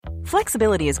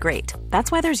Flexibility is great.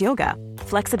 That's why there's yoga.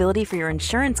 Flexibility for your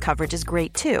insurance coverage is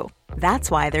great too. That's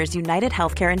why there's United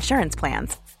Healthcare Insurance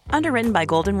Plans. Underwritten by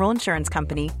Golden Rule Insurance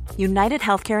Company, United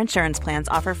Healthcare Insurance Plans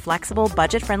offer flexible,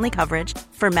 budget-friendly coverage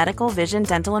for medical, vision,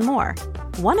 dental, and more.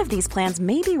 One of these plans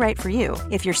may be right for you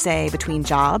if you're, say, between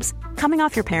jobs, coming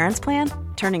off your parents' plan,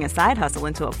 turning a side hustle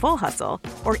into a full hustle,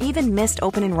 or even missed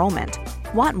open enrollment.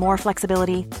 Want more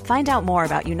flexibility? Find out more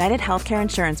about United Healthcare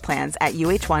Insurance Plans at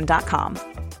uh1.com.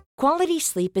 Quality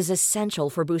sleep is essential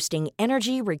for boosting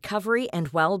energy, recovery, and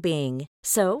well-being.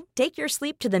 So, take your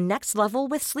sleep to the next level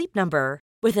with Sleep Number.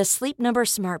 With a Sleep Number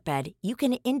smart bed, you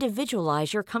can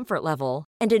individualize your comfort level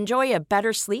and enjoy a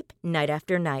better sleep night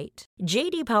after night.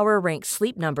 J.D. Power ranks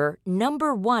Sleep Number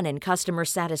number 1 in customer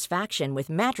satisfaction with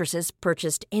mattresses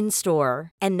purchased in-store.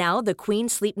 And now the Queen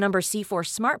Sleep Number C4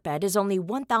 smart bed is only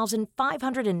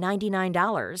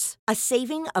 $1,599, a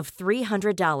saving of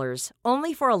 $300,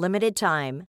 only for a limited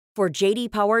time. For J.D.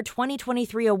 Power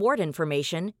 2023 award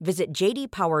information, visit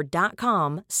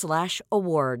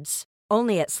jdpower.com/awards.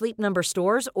 Only at Sleep Number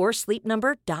stores or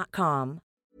sleepnumber.com.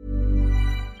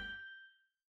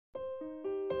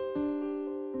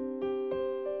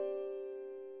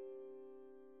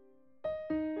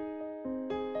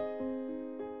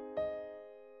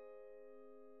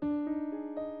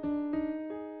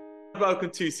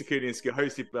 Welcome to Security and Skill,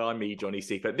 hosted by me, Johnny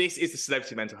Seifert. This is the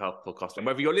Celebrity Mental Health Podcast, and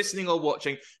whether you're listening or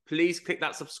watching, please click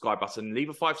that subscribe button, leave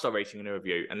a 5-star rating and a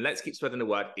review, and let's keep spreading the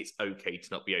word. It's okay to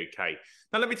not be okay.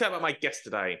 Now, let me tell you about my guest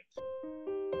today.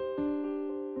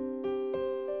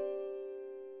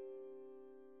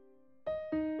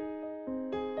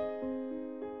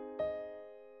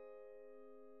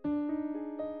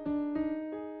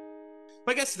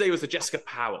 My guest today was the Jessica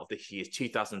Powell of this year's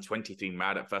 2023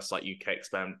 Married at First Sight UK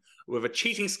experiment, with a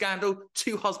cheating scandal,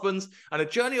 2 husbands, and a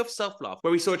journey of self-love,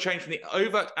 where we saw a change from the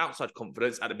overt outside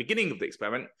confidence at the beginning of the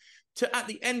experiment to, at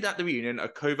the end at the reunion, a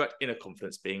covert inner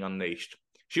confidence being unleashed.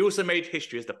 She also made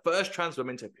history as the first trans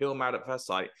woman to appeal Married at First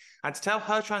Sight, and to tell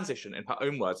her transition in her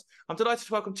own words, I'm delighted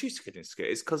to welcome to Security and Skill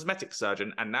is cosmetic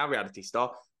surgeon and now reality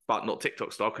star, but not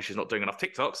TikTok star because she's not doing enough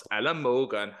TikToks, Ella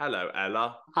Morgan. Hello,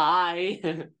 Ella. Hi.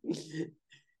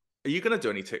 Are you going to do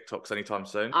any TikToks anytime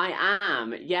soon? I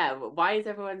am, yeah. Why is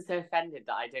everyone so offended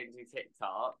that I don't do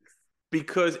TikToks?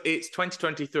 Because it's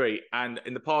 2023, and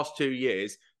in the past 2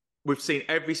 years, we've seen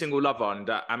every single Love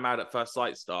Island and Married at First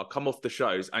Sight star come off the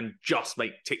shows and just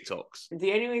make TikToks.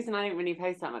 The only reason I don't really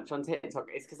post that much on TikTok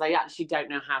is because I actually don't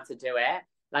know how to do it.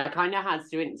 Like, I know how to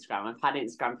do Instagram. I've had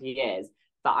Instagram for years.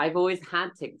 But I've always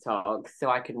had TikTok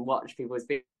so I can watch people's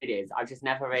videos. I've just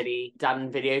never really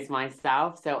done videos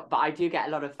myself. But I do get a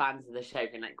lot of fans of the show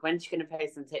being like, when's she going to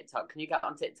post on TikTok? Can you get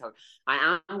on TikTok?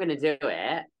 I am going to do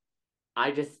it. I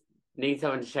just need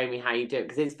someone to show me how you do it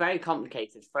because it's very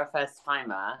complicated. For a first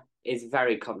timer, it's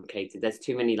very complicated. There's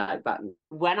too many buttons.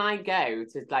 When I go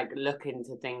to look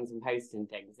into things and posting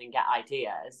things and get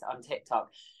ideas on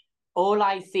TikTok, all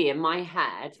I see in my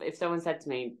head, if someone said to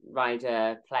me, ride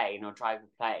a plane or drive a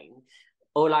plane,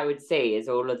 all I would see is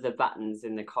all of the buttons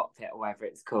in the cockpit or whatever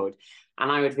it's called. And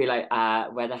I would be like,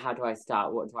 how do I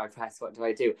start? What do I press? What do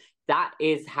I do? That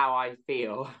is how I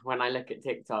feel when I look at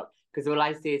TikTok, because all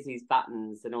I see is these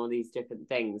buttons and all these different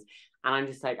things. And I'm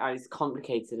just like, oh, it's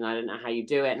complicated and I don't know how you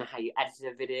do it and how you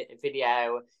edit a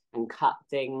video and cut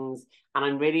things. And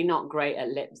I'm really not great at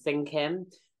lip syncing.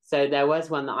 So there was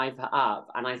one that I put up,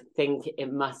 and I think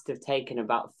it must have taken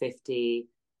about 50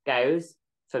 goes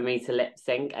for me to lip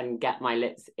sync and get my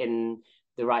lips in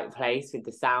the right place with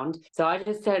the sound. So I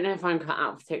just don't know if I'm cut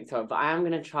out for TikTok, but I am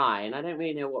going to try. And I don't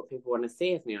really know what people want to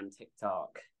see of me on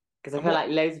TikTok, because I feel like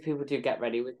loads of people do get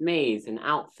ready with me's and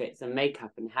outfits and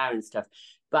makeup and hair and stuff.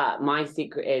 But my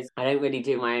secret is I don't really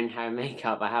do my own hair and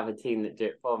makeup. I have a team that do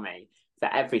it for me for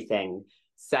everything.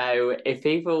 So if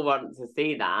people want to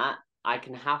see that, I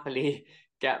can happily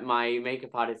get my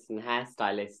makeup artist and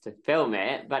hairstylist to film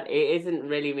it, but it isn't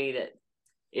really me that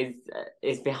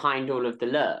is behind all of the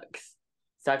looks.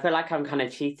 So I feel like I'm kind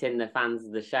of cheating the fans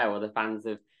of the show or the fans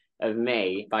of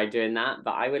me by doing that,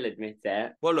 but I will admit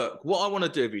it. Well, look, what I want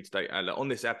to do with you today, Ella, on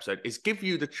this episode is give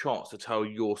you the chance to tell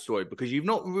your story, because you've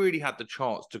not really had the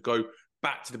chance to go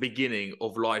back to the beginning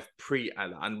of life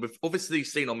pre-Ella. And we've obviously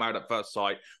seen on Married at First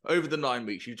Sight over the 9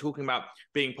 weeks, you're talking about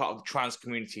being part of the trans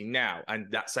community now and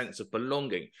that sense of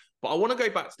belonging. But I want to go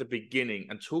back to the beginning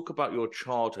and talk about your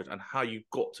childhood and how you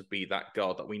got to be that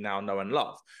girl that we now know and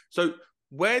love. So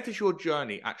where does your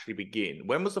journey actually begin?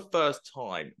 When was the first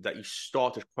time that you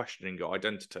started questioning your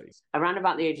identity? Around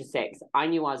about the age of 6, I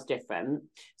knew I was different.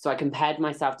 So I compared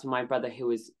myself to my brother, who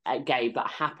was gay, but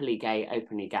happily gay,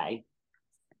 openly gay.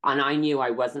 And I knew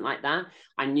I wasn't like that.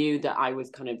 I knew that I was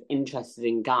kind of interested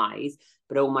in guys,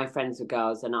 but all my friends were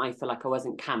girls. And I feel like I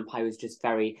wasn't camp. I was just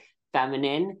very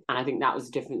feminine. And I think that was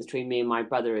the difference between me and my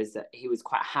brother, is that he was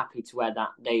quite happy to wear that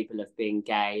label of being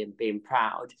gay and being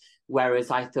proud. Whereas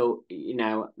I thought,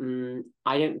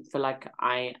 I don't feel like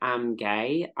I am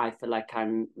gay. I feel like I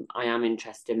am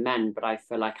interested in men, but I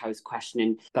feel like I was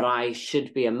questioning, but I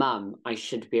should be a mum. I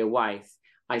should be a wife.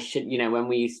 I should, when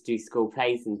we used to do school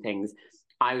plays and things,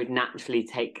 I would naturally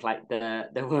take like the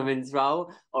woman's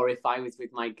role. Or if I was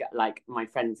with my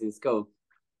friends in school,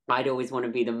 I'd always want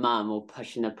to be the mum or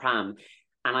pushing the pram.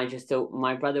 And I just thought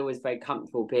my brother was very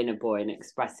comfortable being a boy and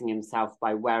expressing himself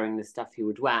by wearing the stuff he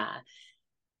would wear.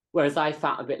 Whereas I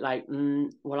felt a bit like,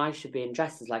 well, I should be in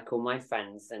dresses like all my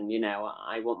friends. And,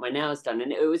 I want my nails done.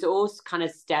 And it was all kind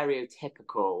of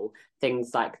stereotypical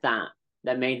things like that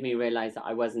made me realize that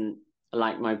I wasn't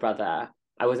like my brother.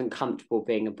 I wasn't comfortable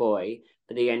being a boy.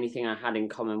 But the only thing I had in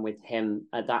common with him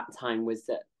at that time was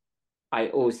that I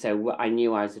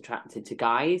knew I was attracted to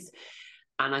guys.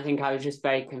 And I think I was just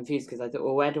very confused because I thought,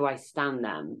 well, where do I stand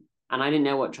then? And I didn't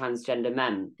know what transgender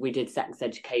meant. We did sex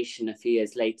education a few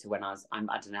years later when I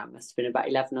don't know, it must have been about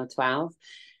 11 or 12.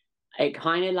 It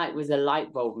kind of like was a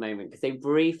light bulb moment because they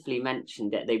briefly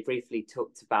mentioned it. They briefly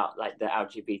talked about like the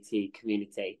LGBT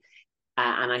community.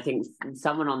 And I think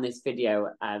someone on this video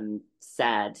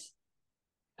said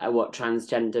what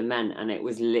transgender meant, and it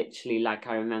was literally like,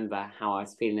 I remember how I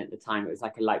was feeling at the time. It was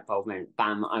like a light bulb moment.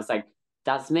 Bam, I was like,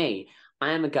 that's me.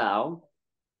 I am a girl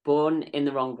born in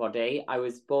the wrong body. I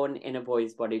was born in a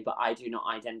boy's body, but I do not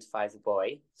identify as a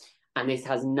boy, and this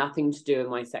has nothing to do with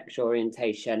my sexual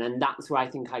orientation. And that's where I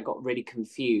think I got really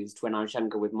confused when I was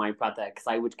younger with my brother, because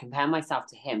I would compare myself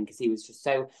to him because he was just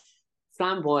so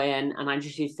flamboyant, and I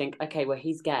just used to think, okay, well,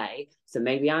 he's gay, so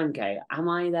maybe I'm gay. Am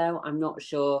I though? I'm not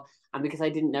sure. And because I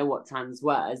didn't know what trans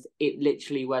was, it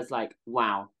literally was like,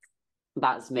 wow,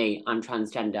 that's me, I'm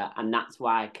transgender. And that's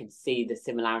why I could see the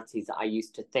similarities that I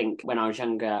used to think when I was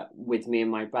younger with me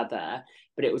and my brother.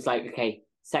 But it was like, okay,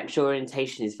 sexual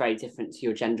orientation is very different to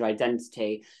your gender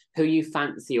identity. Who you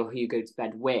fancy or who you go to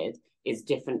bed with is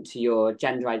different to your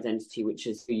gender identity, which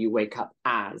is who you wake up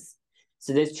as.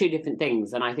 So there's two different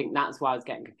things. And I think that's why I was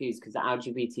getting confused, because the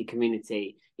LGBT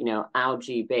community,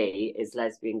 LGB is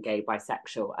lesbian, gay,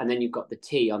 bisexual. And then you've got the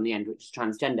T on the end, which is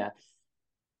transgender.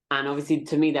 And obviously,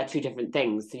 to me, they're two different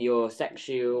things. So your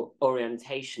sexual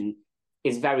orientation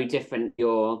is very different to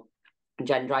your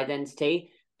gender identity.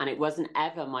 And it wasn't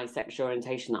ever my sexual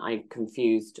orientation that I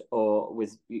confused or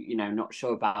was, not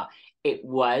sure about. It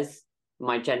was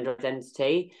my gender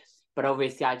identity. But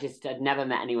obviously, I just had never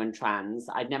met anyone trans.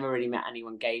 I'd never really met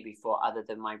anyone gay before, other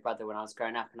than my brother when I was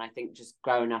growing up. And I think just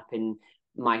growing up in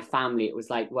my family, it was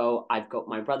like, well, I've got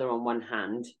my brother on one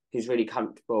hand, who's really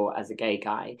comfortable as a gay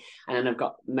guy. And then I've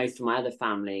got most of my other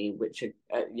family, which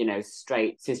are,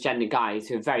 straight cisgender guys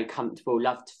who are very comfortable,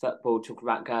 love to football, talk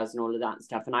about girls and all of that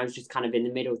stuff. And I was just kind of in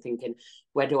the middle thinking,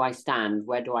 where do I stand?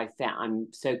 Where do I fit? I'm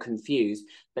so confused.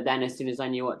 But then as soon as I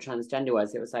knew what transgender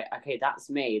was, it was like, okay, that's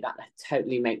me. That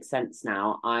totally makes sense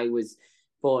now. I was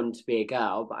born to be a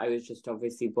girl, but I was just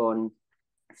obviously born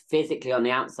physically on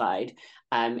the outside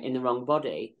in the wrong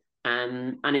body.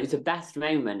 And it was the best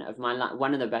moment of my life,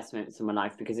 one of the best moments of my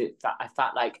life, because I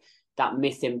felt like that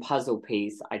missing puzzle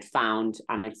piece I'd found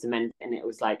and I'd cemented, and it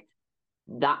was like,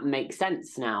 that makes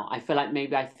sense now. I feel like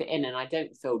maybe I fit in and I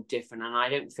don't feel different and I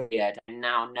don't feel weird. I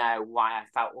now know why I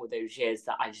felt all those years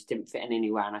that I just didn't fit in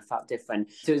anywhere and I felt different.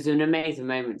 So it was an amazing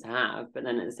moment to have. But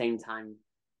then at the same time,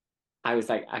 I was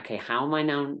like, okay, how am I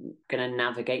now going to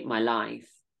navigate my life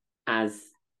as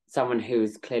someone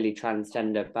who's clearly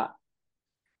transgender, but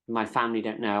my family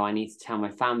don't know? I need to tell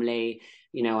my family.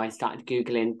 I started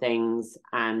Googling things,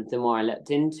 and the more I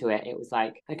looked into it, it was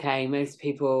like, okay, most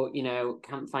people,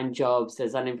 can't find jobs.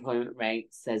 There's unemployment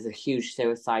rates. There's a huge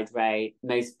suicide rate.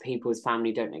 Most people's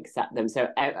family don't accept them. So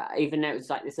even though it was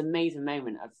like this amazing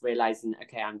moment of realizing,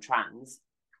 okay, I'm trans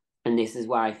and this is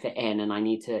where I fit in, and I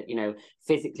need to,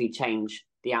 physically change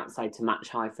the outside to match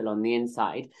how I feel on the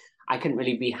inside, I couldn't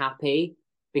really be happy,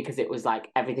 because it was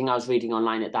like everything I was reading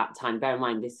online at that time. Bear in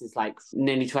mind, this is like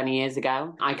nearly 20 years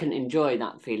ago. I couldn't enjoy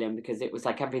that feeling because it was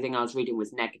like everything I was reading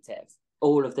was negative.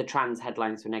 All of the trans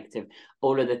headlines were negative.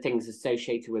 All of the things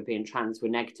associated with being trans were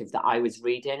negative that I was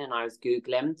reading and I was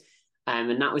Googling.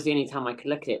 And that was the only time I could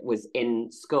look at it, was in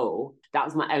school. That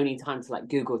was my only time to like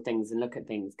Google things and look at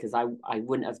things, because I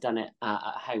wouldn't have done it at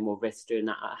home or risk doing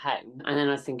that at home. And then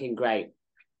I was thinking, great,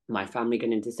 my family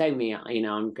going to disown me,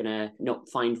 I'm going to not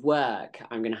find work,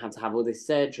 I'm going to have all this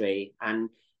surgery. And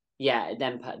yeah, it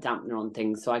then put a dampener on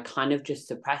things. So I kind of just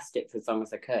suppressed it for as long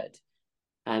as I could.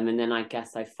 And then I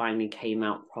guess I finally came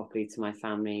out properly to my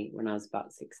family when I was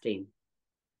about 16.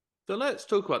 So let's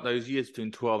talk about those years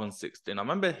between 12 and 16. I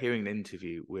remember hearing an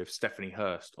interview with Stephanie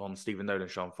Hurst on Stephen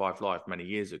Nolan's show on 5 Live many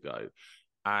years ago.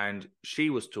 And she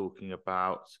was talking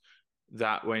about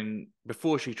that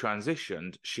before she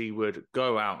transitioned, she would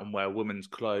go out and wear women's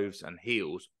clothes and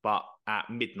heels, but at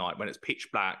midnight when it's pitch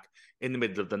black in the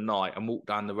middle of the night, and walk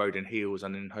down the road in heels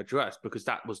and in her dress, because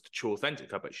that was the true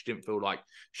authentic her, but she didn't feel like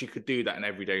she could do that in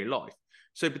everyday life.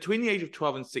 So between the age of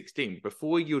 12 and 16,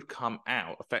 before you would come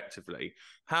out effectively,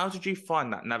 how did you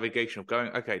find that navigation of going,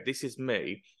 okay, this is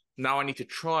me, now I need to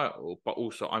try it all, but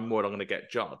also I'm worried I'm going to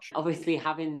get judged? Obviously,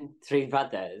 having 3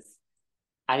 brothers,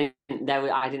 I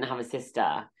didn't have a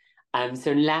sister.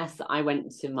 So unless I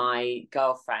went to my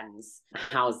girlfriends'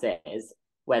 houses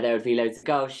where there would be loads of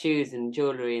girls' shoes and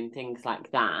jewellery and things like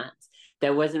that,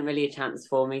 there wasn't really a chance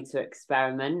for me to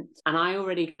experiment. And I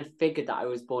already figured that I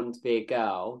was born to be a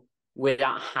girl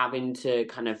without having to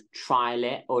kind of trial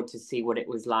it or to see what it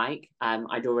was like.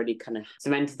 I'd already kind of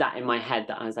cemented that in my head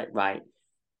that I was like, right,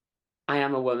 I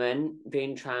am a woman,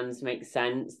 being trans makes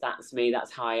sense. That's me,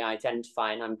 that's how I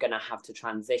identify, and I'm going to have to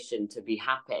transition to be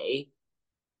happy.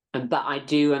 But I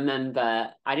do remember,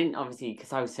 I didn't obviously,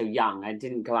 because I was so young, I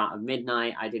didn't go out at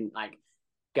midnight. I didn't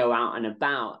go out and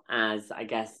about as, I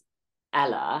guess,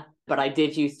 Ella. But I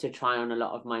did used to try on a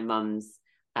lot of my mum's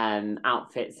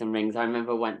outfits and rings. I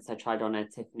remember once I tried on a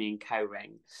Tiffany & Co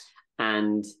ring,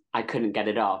 and I couldn't get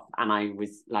it off. And I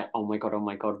was like, oh my God,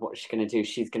 what's she going to do?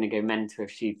 She's going to go mental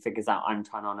if she figures out I'm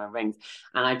trying on her rings.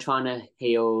 And I try on her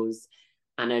heels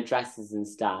and her dresses and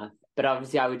stuff. But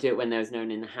obviously I would do it when there was no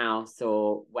one in the house,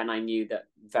 or when I knew that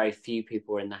very few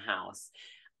people were in the house.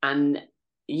 And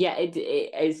yeah,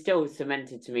 it still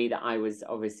cemented to me that I was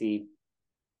obviously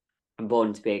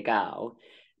born to be a girl.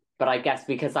 But I guess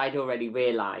because I'd already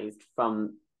realised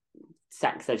from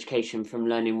sex education, from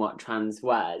learning what trans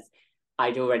was,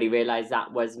 I'd already realised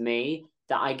that was me,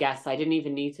 that I guess I didn't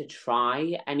even need to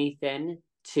try anything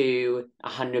to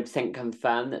 100%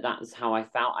 confirm that that's how I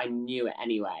felt. I knew it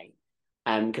anyway,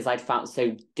 because I'd felt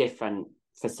so different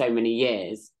for so many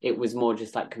years. It was more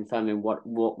just like confirming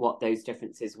what those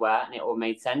differences were, and it all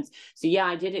made sense. So yeah,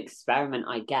 I did experiment,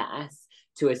 I guess,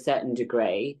 to a certain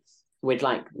degree with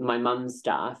like my mum's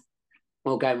stuff,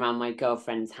 or go around my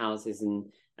girlfriends' houses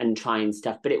and trying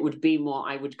stuff. But it would be more,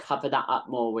 I would cover that up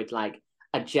more with like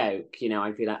a joke, you know.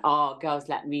 I'd be like, oh, girls,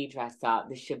 let me dress up,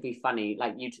 this should be funny.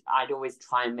 Like I'd always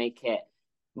try and make it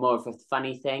more of a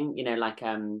funny thing, you know. Like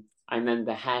I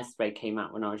remember Hairspray came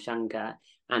out when I was younger,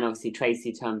 and obviously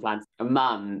Tracy Turnblad's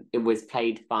mum, it was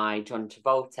played by John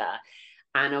Travolta.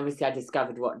 And obviously I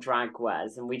discovered what drag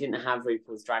was, and we didn't have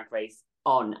RuPaul's Drag Race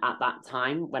on at that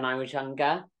time when I was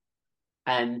younger.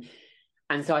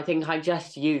 And so I think I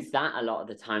just used that a lot of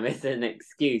the time as an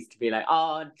excuse to be like,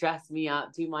 oh, dress me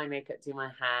up, do my makeup, do my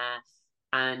hair.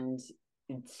 And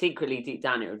secretly deep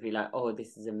down, it would be like, oh,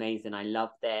 this is amazing, I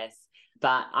love this.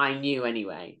 But I knew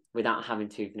anyway, without having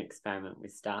to even experiment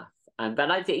with stuff.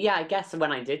 But I did, yeah, I guess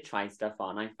when I did try stuff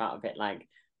on, I felt a bit like,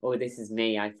 oh, this is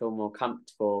me, I feel more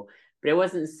comfortable. But it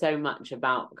wasn't so much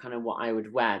about kind of what I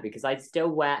would wear, because I'd still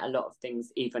wear a lot of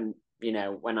things, even, you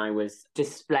know, when I was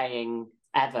displaying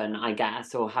Evan, I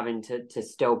guess, or having to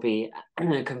still be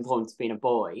conform to being a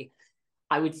boy.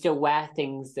 I would still wear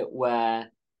things that were,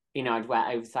 you know, I'd wear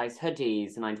oversized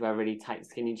hoodies, and I'd wear really tight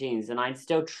skinny jeans, and I'd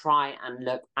still try and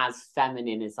look as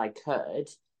feminine as I could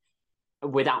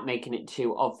without making it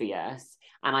too obvious.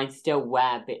 And I'd still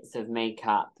wear bits of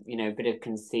makeup, you know, a bit of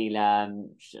concealer and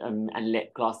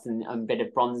lip gloss and a bit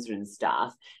of bronzer and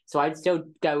stuff. So I'd still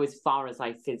go as far as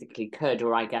I physically could,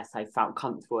 or I guess I felt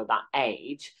comfortable at that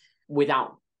age,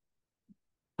 without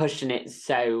pushing it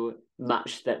so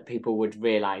much that people would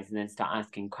realise and then start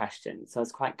asking questions. So I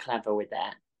was quite clever with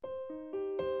it.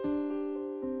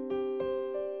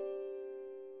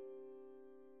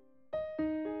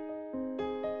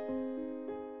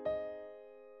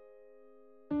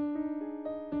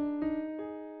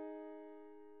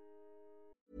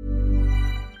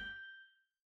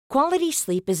 Quality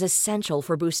sleep is essential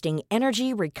for boosting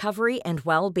energy, recovery, and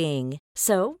well-being.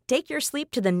 So, take your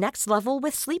sleep to the next level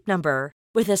with Sleep Number.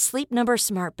 With a Sleep Number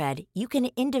smart bed, you can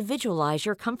individualize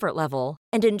your comfort level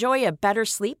and enjoy a better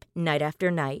sleep night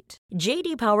after night.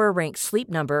 J.D. Power ranks Sleep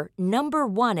Number number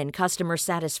 1 in customer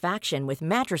satisfaction with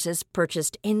mattresses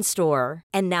purchased in-store.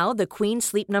 And now the Queen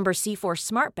Sleep Number C4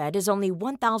 smart bed is only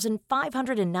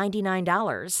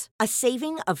 $1,599, a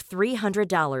saving of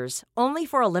 $300, only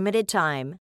for a limited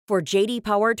time. For J.D.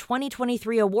 Power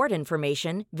 2023 award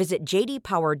information, visit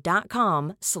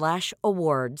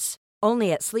jdpower.com/awards.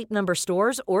 Only at Sleep Number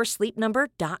stores or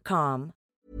sleepnumber.com.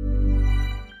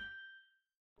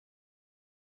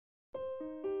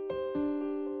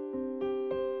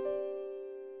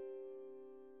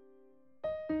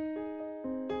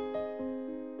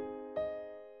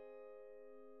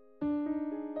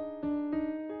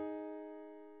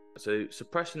 So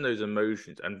suppressing those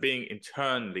emotions and being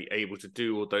internally able to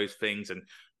do all those things and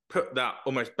put that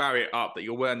almost barrier up that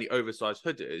you're wearing the oversized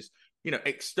hoodies.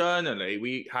 Externally,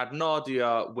 we had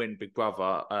Nadia win Big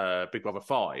Brother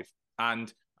 5.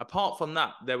 And apart from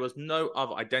that, there was no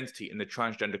other identity in the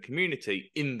transgender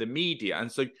community in the media.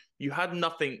 And so you had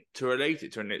nothing to relate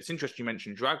it to. And it's interesting you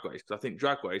mentioned Drag Race, because I think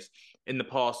Drag Race in the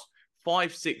past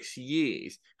 5-6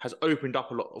 years has opened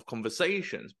up a lot of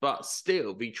conversations, but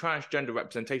still the transgender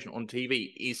representation on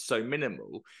TV is so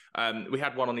minimal. We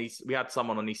had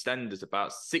someone on EastEnders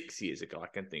about 6 years ago, I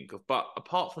can think of, but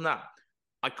apart from that,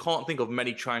 I can't think of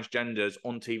many transgenders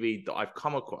on TV that I've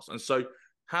come across. And so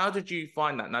how did you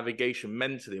find that navigation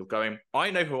mentally of going,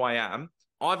 I know who I am,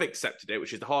 I've accepted it,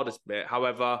 which is the hardest bit.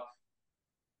 However,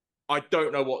 I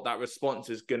don't know what that response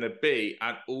is going to be.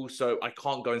 And also, I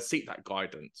can't go and seek that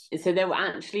guidance. So there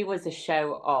actually was a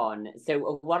show on.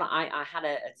 So I had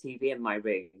a TV in my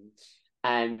room.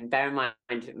 Bear in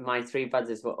mind, my three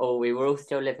brothers we were all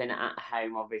still living at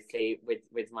home, obviously,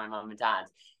 with my mum and dad.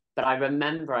 But I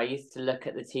remember I used to look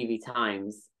at the TV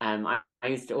Times. I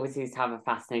used to have a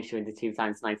fascination with the TV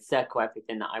Times, and I'd circle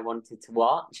everything that I wanted to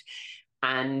watch.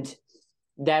 And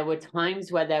there were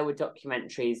times where there were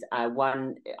documentaries.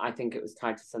 One, I think it was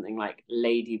titled something like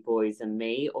Lady Boys and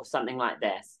Me or something like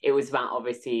this. It was about,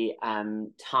 obviously,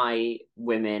 Thai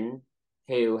women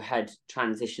who had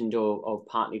transitioned or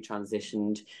partly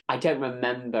transitioned. I don't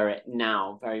remember it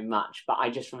now very much, but I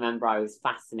just remember I was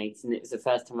fascinated. And it was the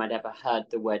first time I'd ever heard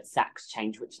the word sex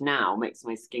change, which now makes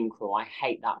my skin crawl. I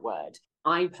hate that word.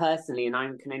 I personally, and I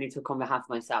can only talk on behalf of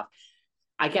myself,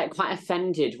 I get quite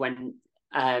offended when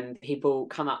people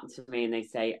come up to me and they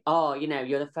say, oh,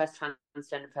 you're the first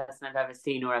transgender person I've ever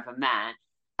seen or ever met.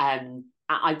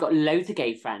 I've got loads of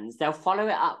gay friends. They'll follow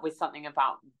it up with something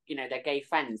about, their gay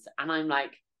friends. And I'm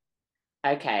like,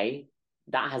 okay,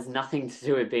 that has nothing to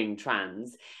do with being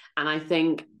trans. And I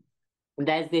think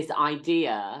there's this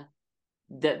idea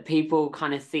that people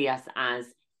kind of see us as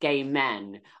gay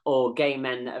men or gay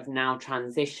men that have now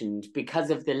transitioned because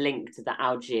of the link to the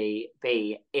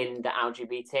LGB in the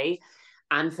LGBT.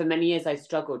 And for many years, I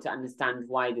struggled to understand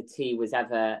why the T was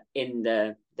ever in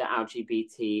the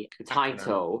LGBT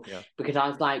title, because I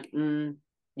was like,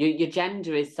 your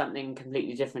gender is something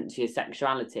completely different to your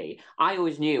sexuality. I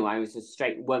always knew I was a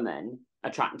straight woman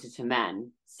attracted to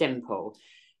men, simple.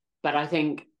 But I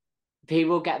think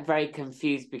people get very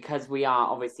confused because we are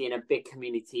obviously in a big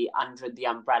community under the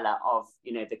umbrella of,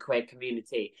 the queer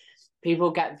community.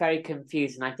 People get very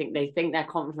confused, and I think they think they're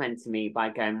complimenting me by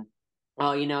going,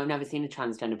 oh, I've never seen a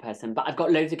transgender person, but I've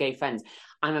got loads of gay friends.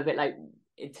 I'm a bit like,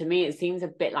 to me, it seems a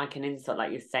bit like an insult,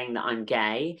 like you're saying that I'm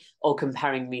gay or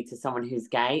comparing me to someone who's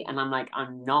gay. And I'm like,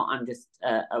 I'm not, I'm just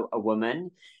a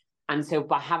woman. And so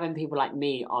by having people like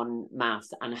me on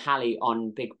Maths and Hallie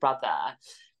on Big Brother,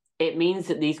 it means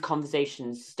that these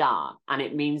conversations start. And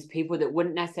it means people that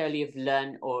wouldn't necessarily have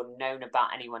learned or known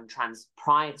about anyone trans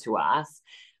prior to us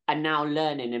are now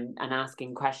learning and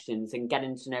asking questions and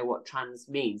getting to know what trans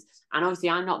means. And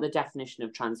obviously, I'm not the definition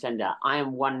of transgender. I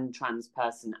am one trans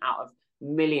person out of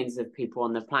millions of people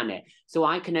on the planet. So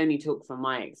I can only talk from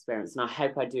my experience, and I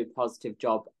hope I do a positive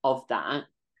job of that.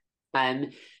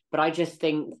 But I just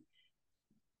think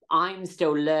I'm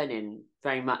still learning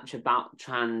very much about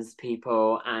trans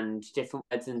people and different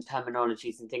words and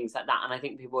terminologies and things like that. And I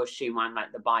think people assume I'm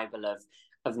like the Bible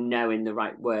of knowing the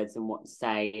right words and what to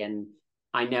say, and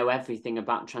I know everything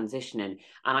about transitioning,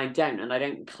 and I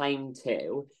don't claim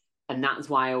to. And that's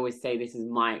why I always say this is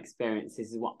my experience,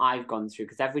 this is what I've gone through,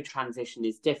 because every transition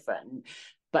is different.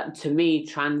 But to me,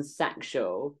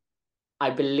 transsexual, I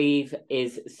believe,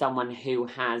 is someone who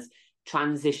has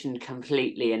transitioned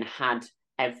completely and had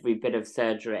every bit of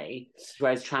surgery.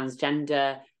 Whereas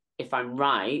transgender, if I'm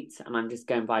right, and I'm just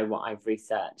going by what I've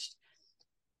researched,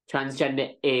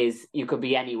 transgender is, you could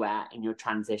be anywhere in your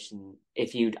transition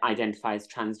if you identify as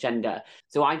transgender.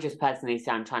 So I just personally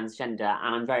say I'm transgender,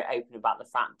 and I'm very open about the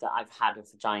fact that I've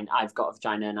got a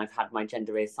vagina, and I've had my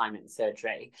gender reassignment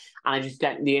surgery. And I just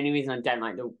don't, the only reason I don't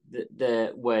like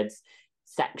the words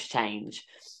sex change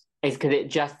is because it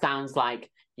just sounds like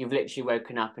you've literally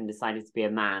woken up and decided to be a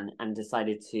man and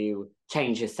decided to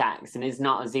change your sex, and it's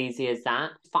not as easy as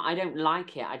that. But I don't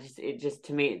like it.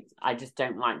 To me, I just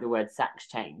don't like the word sex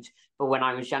change. But when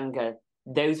I was younger,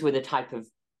 those were the type of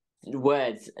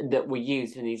words that were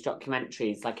used in these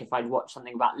documentaries. Like if I'd watched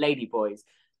something about ladyboys,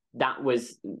 that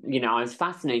was, I was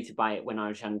fascinated by it when I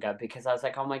was younger, because I was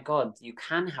like, oh my God, you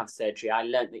can have surgery. I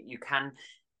learned that you can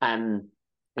and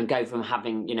go from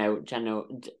having,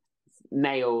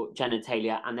 male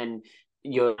genitalia and then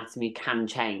your anatomy can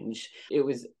change. It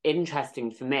was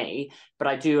interesting for me, but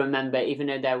I do remember, even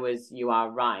though there was, you are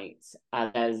right,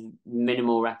 there's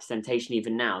minimal representation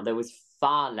even now, there was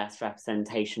far less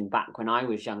representation back when I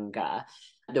was younger.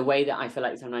 The way that I feel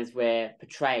like sometimes we're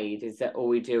portrayed is that all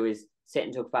we do is sit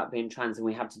and talk about being trans and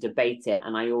we have to debate it.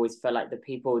 And I always feel like the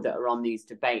people that are on these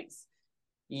debates,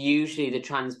 usually the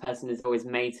trans person is always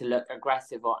made to look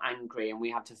aggressive or angry, and we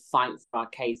have to fight for our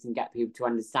case and get people to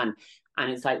understand.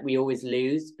 And it's like we always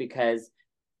lose because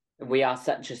we are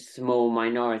such a small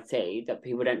minority that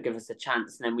people don't give us a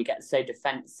chance. And then we get so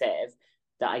defensive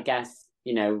that I guess,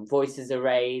 you know, voices are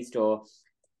raised or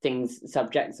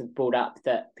subjects are brought up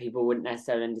that people wouldn't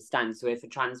necessarily understand. So if a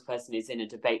trans person is in a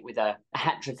debate with a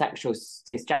heterosexual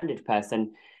cisgendered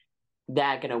person,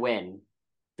 they're going to win,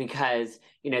 because,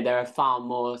 you know, there are far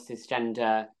more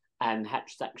cisgender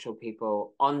heterosexual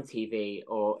people on TV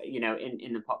or, you know,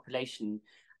 in the population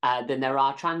than there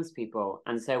are trans people.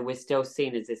 And so we're still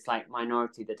seen as this like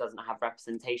minority that doesn't have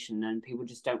representation, and people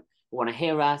just don't want to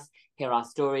hear us, hear our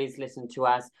stories, listen to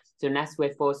us. So unless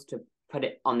we're forced to put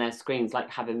it on their screens, like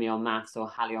having me on Maths or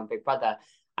Hallie on Big Brother,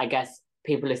 I guess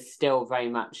people are still very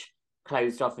much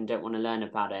closed off and don't want to learn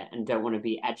about it and don't want to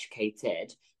be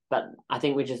educated. But I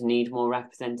think we just need more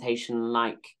representation,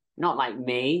 like, not like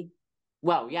me.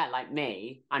 Well, yeah, like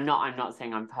me. I'm not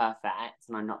saying I'm perfect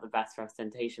and I'm not the best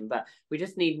representation, but we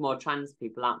just need more trans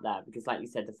people out there, because like you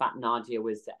said, the fact Nadia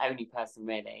was the only person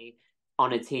really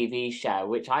on a TV show,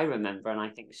 which I remember, and I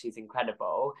think she's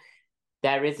incredible.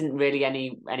 There isn't really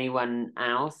anyone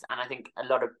else. And I think a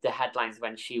lot of the headlines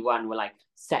when she won were like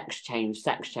sex change.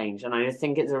 And I just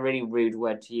think it's a really rude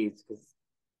word to use because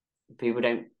people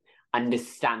don't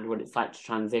understand what it's like to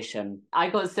transition.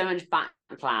 I got so much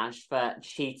backlash for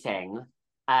cheating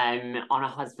on a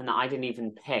husband that I didn't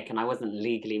even pick and I wasn't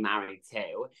legally married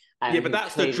to. Yeah, but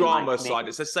that's the drama side.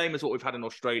 It's the same as what we've had in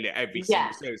Australia every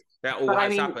single series. That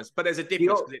always happens. But there's a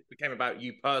difference because it became about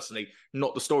you personally,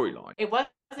 not the storyline. It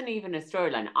wasn't even a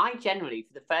storyline. I generally,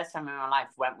 for the first time in my life,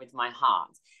 went with my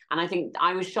heart. And I think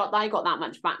I was shocked that I got that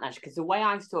much backlash, because the way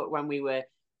I saw it when we were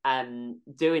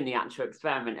doing the actual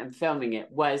experiment and filming it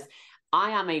was, I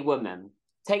am a woman.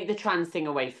 Take the trans thing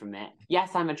away from it.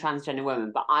 Yes, I'm a transgender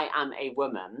woman, but I am a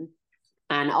woman.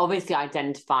 And obviously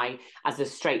identify as a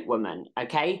straight woman,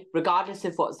 okay? Regardless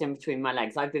of what's in between my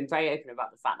legs. I've been very open about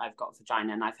the fact that I've got a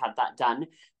vagina and I've had that done,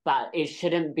 but it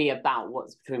shouldn't be about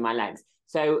what's between my legs.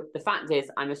 So the fact is,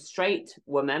 I'm a straight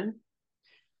woman.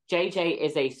 JJ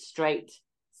is a straight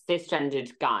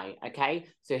cisgendered guy, okay?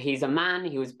 So he's a man,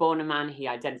 he was born a man, he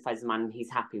identifies as a man, and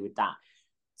he's happy with that.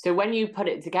 So when you put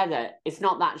it together, it's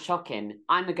not that shocking.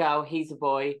 I'm a girl, he's a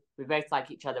boy, we both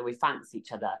like each other, we fancy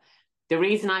each other. The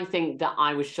reason I think that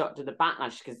I was shocked at the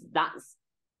backlash, because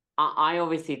I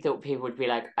obviously thought people would be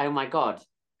like, oh my God,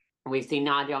 we've seen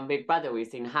Nadia on Big Brother, we've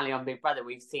seen Hallie on Big Brother,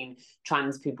 we've seen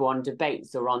trans people on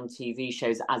debates or on TV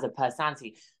shows as a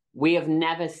personality. We have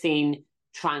never seen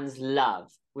trans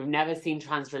love. We've never seen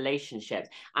trans relationships.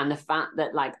 And the fact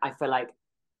that, like, I feel like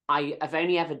I've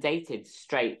only ever dated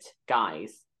straight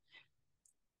guys.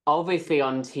 Obviously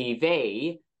on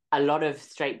TV, a lot of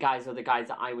straight guys, or the guys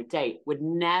that I would date, would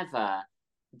never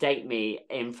date me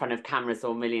in front of cameras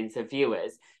or millions of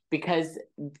viewers, because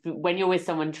when you're with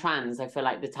someone trans, I feel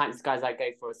like the types of guys I go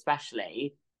for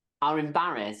especially are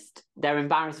embarrassed. They're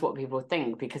embarrassed what people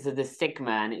think because of the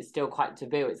stigma, and it's still quite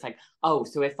taboo. It's like, oh,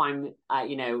 so if I'm,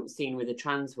 seen with a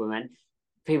trans woman,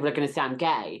 people are going to say I'm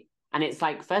gay. And it's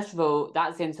like, first of all,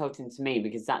 that's insulting to me,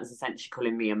 because that's essentially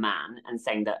calling me a man and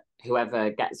saying that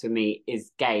whoever gets with me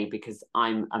is gay because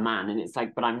I'm a man. And it's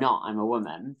like, but I'm not, I'm a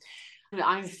woman.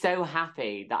 I'm so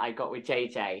happy that I got with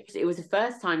JJ. It was the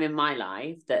first time in my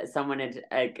life that someone had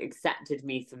accepted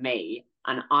me for me.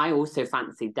 And I also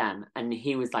fancied them. And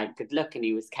he was like good looking,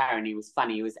 he was caring, he was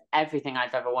funny, he was everything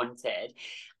I've ever wanted.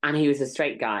 And he was a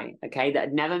straight guy, okay, that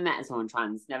had never met someone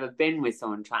trans, never been with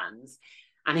someone trans.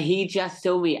 And he just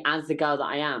saw me as the girl that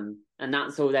I am. And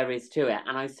that's all there is to it.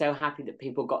 And I'm so happy that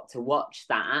people got to watch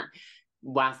that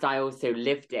whilst I also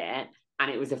lived it. And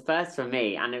it was a first for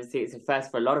me. And it's a first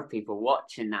for a lot of people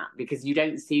watching that, because you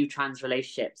don't see trans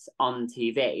relationships on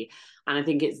TV. And I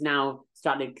think it's now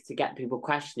started to get people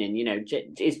questioning,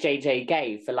 is JJ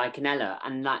gay for liking Ella?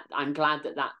 And I'm glad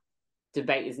that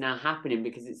debate is now happening,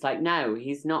 because it's like, no,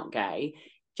 he's not gay.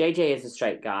 JJ is a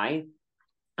straight guy.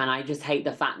 And I just hate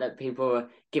the fact that people are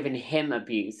giving him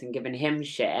abuse and giving him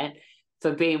shit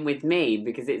for being with me,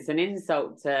 because it's an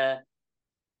insult to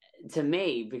to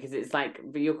me, because it's like,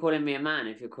 but you're calling me a man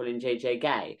if you're calling JJ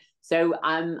gay. So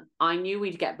I knew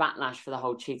we'd get backlash for the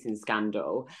whole cheating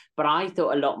scandal, but I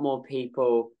thought a lot more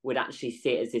people would actually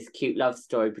see it as this cute love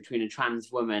story between a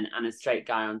trans woman and a straight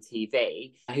guy on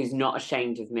TV who's not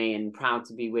ashamed of me and proud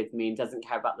to be with me and doesn't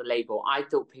care about the label. I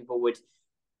thought people would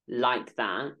like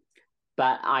that.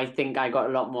 But I think I got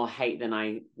a lot more hate than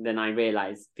I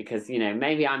realised, because, you know,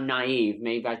 maybe I'm naive.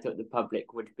 Maybe I thought the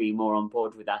public would be more on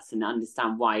board with us and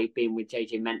understand why being with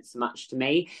JJ meant so much to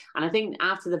me. And I think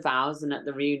after the vows and at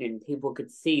the reunion, people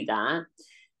could see that.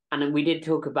 And then we did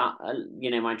talk about, you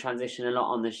know, my transition a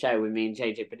lot on the show with me and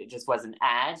JJ, but it just wasn't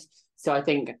aired. So I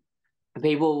think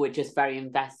people were just very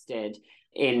invested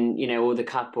in, you know, all the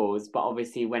couples, but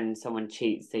obviously when someone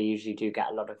cheats, they usually do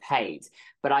get a lot of hate.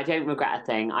 But I don't regret a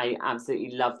thing. I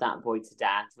absolutely love that boy to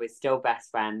death. We're still best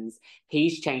friends.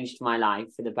 He's changed my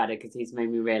life for the better, because he's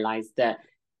made me realise that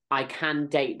I can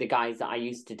date the guys that I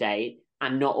used to date,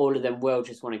 and not all of them will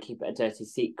just want to keep it a dirty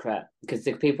secret, because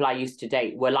the people I used to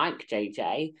date were like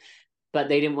JJ, but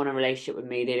they didn't want a relationship with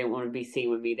me. They didn't want to be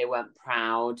seen with me. They weren't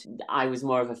proud. I was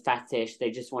more of a fetish.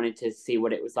 They just wanted to see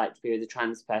what it was like to be with a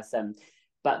trans person.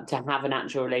 But to have an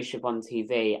actual relationship on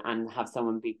TV and have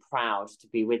someone be proud to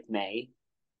be with me,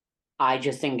 I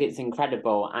just think it's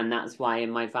incredible. And that's why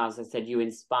in my vows I said, you're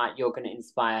going to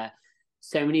inspire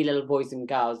so many little boys and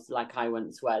girls like I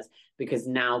once was, because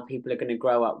now people are going to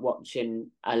grow up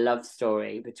watching a love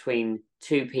story between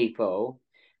two people.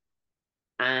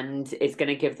 And it's going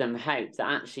to give them hope that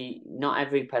actually not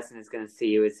every person is going to see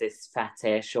you as this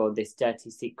fetish or this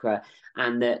dirty secret,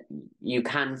 and that you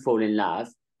can fall in love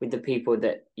with the people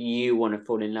that you want to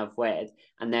fall in love with,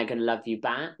 and they're going to love you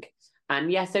back.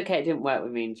 And yes, okay, it didn't work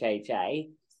with me and JJ.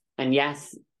 And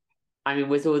yes, I mean,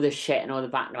 was all the shit and all the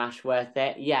backlash worth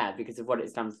it? Yeah, because of what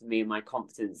it's done for me and my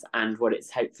confidence, and what it's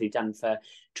hopefully done for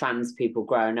trans people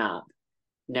growing up,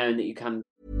 knowing that you can.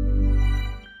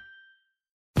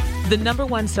 The number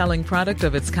one selling product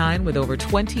of its kind with over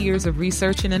 20 years of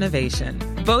research and innovation.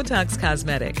 Botox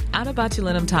Cosmetic, out of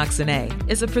botulinum toxin A,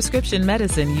 is a prescription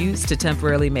medicine used to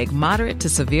temporarily make moderate to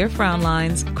severe frown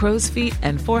lines, crow's feet,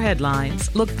 and forehead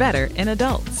lines look better in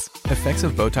adults. Effects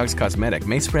of Botox Cosmetic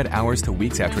may spread hours to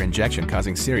weeks after injection,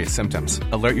 causing serious symptoms.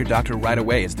 Alert your doctor right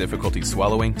away as difficulty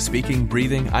swallowing, speaking,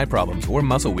 breathing, eye problems, or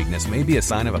muscle weakness may be a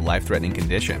sign of a life-threatening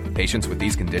condition. Patients with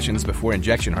these conditions before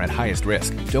injection are at highest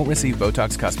risk. Don't receive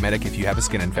Botox Cosmetic if you have a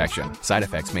skin infection. Side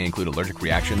effects may include allergic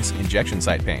reactions, injection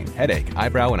site pain, headache,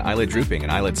 eyebrow and eyelid drooping,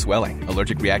 and eyelid swelling.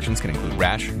 Allergic reactions can include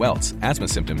rash, welts, asthma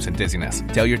symptoms, and dizziness.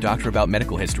 Tell your doctor about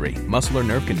medical history, muscle or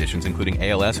nerve conditions including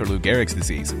ALS or Lou Gehrig's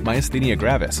disease, myasthenia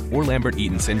gravis, or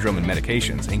Lambert-Eaton syndrome, and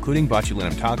medications, including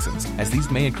botulinum toxins, as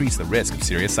these may increase the risk of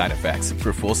serious side effects.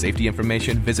 For full safety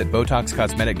information, visit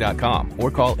BotoxCosmetic.com or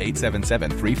call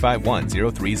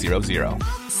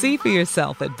 877-351-0300. See for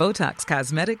yourself at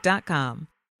BotoxCosmetic.com.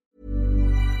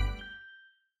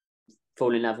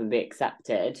 Fall in love and be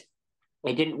accepted.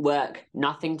 It didn't work.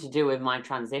 Nothing to do with my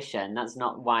transition. That's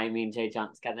not why me and JJ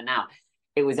aren't together now.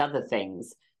 It was other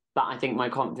things. But I think my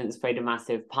confidence played a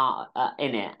massive part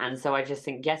in it. And so I just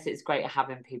think, yes, it's great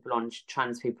having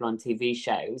trans people on TV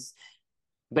shows,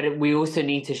 but we also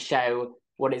need to show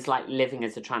what it's like living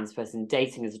as a trans person,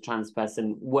 dating as a trans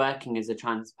person, working as a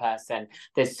trans person.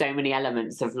 There's so many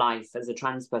elements of life as a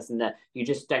trans person that you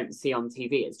just don't see on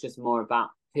TV. It's just more about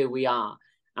who we are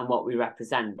and what we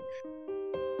represent.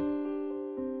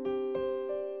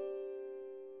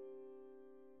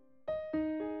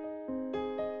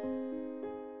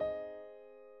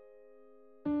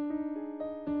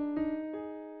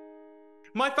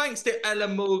 My thanks to Ella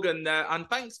Morgan there, and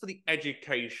thanks for the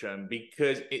education,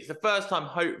 because it's the first time,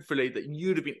 hopefully, that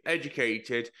you'd have been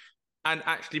educated and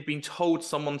actually been told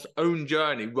someone's own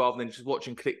journey rather than just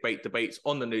watching clickbait debates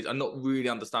on the news and not really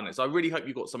understanding it. So I really hope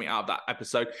you got something out of that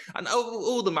episode. And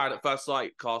all the Married at First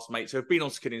Sight castmates who have been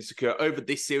on Skin Insecure over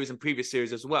this series and previous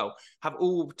series as well have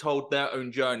all told their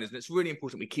own journeys. And it's really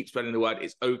important we keep spreading the word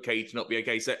it's okay to not be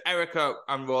okay. So Erica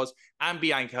and Roz and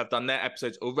Bianca have done their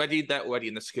episodes already. They're already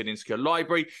in the Skin Insecure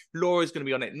library. Laura's going to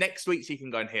be on it next week, so you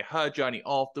can go and hear her journey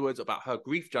afterwards about her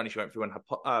grief journey she went through when her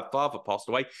father passed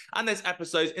away. And there's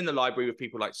episodes in the library with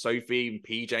people like Sophie and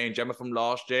PJ and Gemma from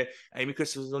last year, Amy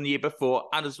Christmas was on the year before,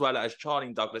 and as well as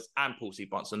Charlie Douglas and Paul C.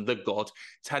 Bronson, the God,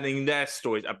 telling their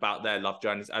stories about their love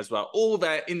journeys as well. All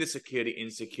there in the Security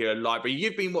Insecure library.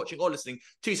 You've been watching or listening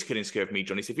to Security Insecure with me,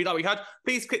 Johnny. So if you like what you had,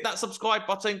 please click that subscribe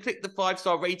button, click the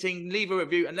 5-star rating, leave a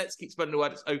review, and let's keep spreading the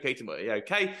word it's okay to be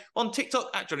okay. On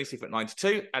TikTok at Johnny Seifert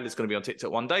 92, Ella's going to be on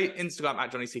TikTok one day, Instagram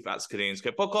at Johnny Seifert at Security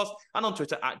Insecure Podcast, and on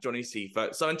Twitter at Johnny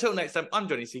Seifert. So until next time, I'm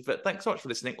Johnny Seifert. Thanks so much for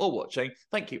listening or watching.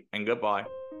 Thank you and goodbye.